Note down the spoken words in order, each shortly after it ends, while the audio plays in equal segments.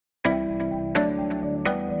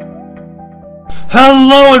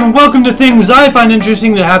Hello and welcome to things I find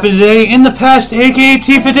interesting that happened today in the past, aka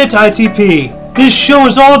Tifitht Itp. This show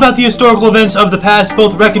is all about the historical events of the past,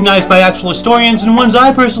 both recognized by actual historians and ones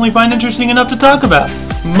I personally find interesting enough to talk about.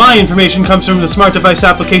 My information comes from the smart device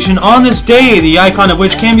application On This Day, the icon of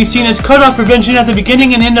which can be seen as cutoff prevention at the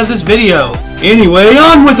beginning and end of this video. Anyway,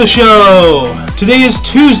 on with the show! Today is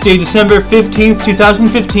Tuesday, December 15th,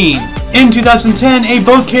 2015. In 2010, a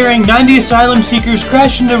boat carrying 90 asylum seekers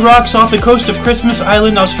crashed into rocks off the coast of Christmas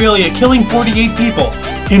Island, Australia, killing 48 people.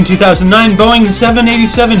 In 2009, Boeing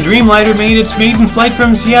 787 Dreamliner made its maiden flight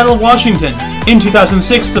from Seattle, Washington. In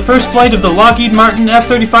 2006, the first flight of the Lockheed Martin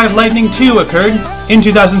F-35 Lightning II occurred. In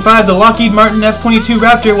 2005, the Lockheed Martin F-22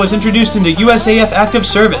 Raptor was introduced into USAF active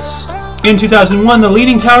service. In 2001, the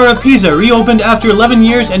Leaning Tower of Pisa reopened after 11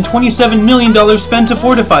 years and $27 million spent to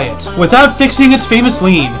fortify it, without fixing its famous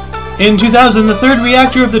lean. In 2000, the third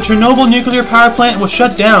reactor of the Chernobyl nuclear power plant was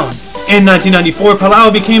shut down. In 1994,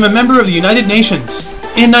 Palau became a member of the United Nations.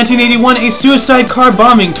 In 1981, a suicide car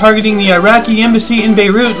bombing targeting the Iraqi embassy in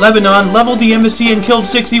Beirut, Lebanon, leveled the embassy and killed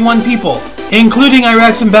 61 people, including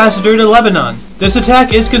Iraq's ambassador to Lebanon. This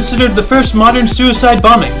attack is considered the first modern suicide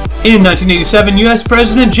bombing. In 1987, U.S.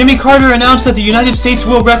 President Jimmy Carter announced that the United States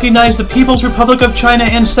will recognize the People's Republic of China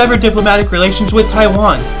and sever diplomatic relations with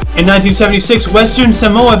Taiwan. In 1976, Western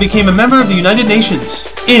Samoa became a member of the United Nations.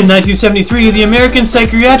 In 1973, the American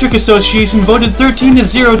Psychiatric Association voted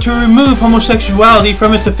 13-0 to remove homosexuality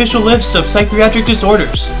from its official list of psychiatric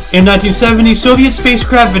disorders. In 1970, Soviet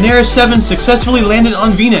spacecraft Venera 7 successfully landed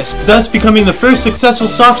on Venus, thus becoming the first successful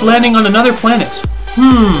soft landing on another planet.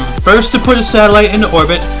 First to put a satellite into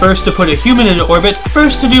orbit, first to put a human into orbit,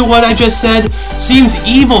 first to do what I just said. Seems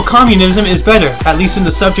evil communism is better, at least in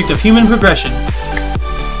the subject of human progression.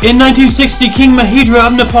 In 1960, King Mahidra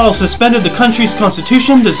of Nepal suspended the country's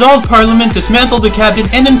constitution, dissolved parliament, dismantled the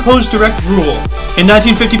cabinet, and imposed direct rule. In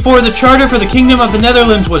 1954, the charter for the Kingdom of the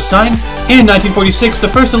Netherlands was signed. In 1946, the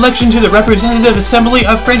first election to the Representative Assembly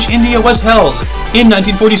of French India was held. In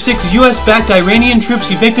 1946, US-backed Iranian troops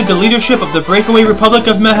evicted the leadership of the breakaway Republic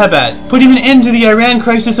of Mehabad, putting an end to the Iran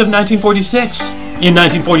crisis of 1946. In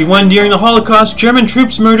 1941, during the Holocaust, German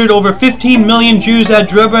troops murdered over 15 million Jews at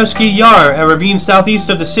Drobetsky Yar, a ravine southeast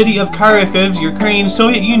of the city of Kharkiv, Ukraine,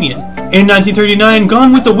 Soviet Union. In 1939,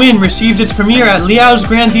 Gone with the Wind received its premiere at Liao's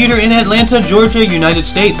Grand Theater in Atlanta, Georgia, United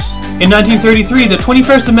States. In 1933, the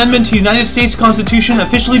 21st Amendment to the United States Constitution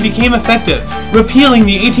officially became effective, repealing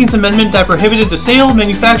the 18th Amendment that prohibited the sale,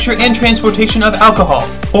 manufacture, and transportation of alcohol,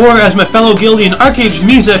 or as my fellow Gildian Arcade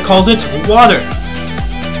Misa calls it, water.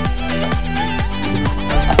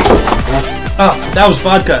 Oh, that was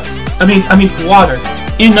vodka. I mean water.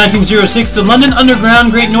 In 1906, the London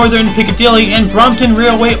Underground, Great Northern, Piccadilly, and Brompton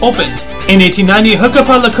Railway opened. In 1890,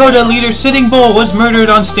 Hunkappa Lakota leader Sitting Bull was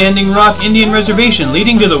murdered on Standing Rock Indian Reservation,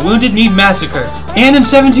 leading to the Wounded Knee Massacre. And in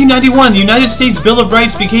 1791, the United States Bill of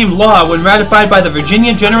Rights became law when ratified by the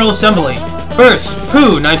Virginia General Assembly. Births: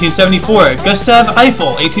 Pooh, 1974, Gustav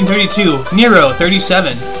Eiffel, 1832, Nero,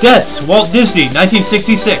 37. Deaths: Walt Disney,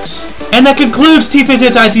 1966. And that concludes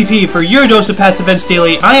Tifitht Itp for your dose of past events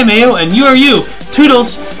daily. I am Ayo, and you are you.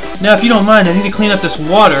 Toodles! Now, if you don't mind, I need to clean up this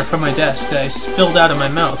water from my desk that I spilled out of my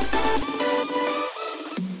mouth.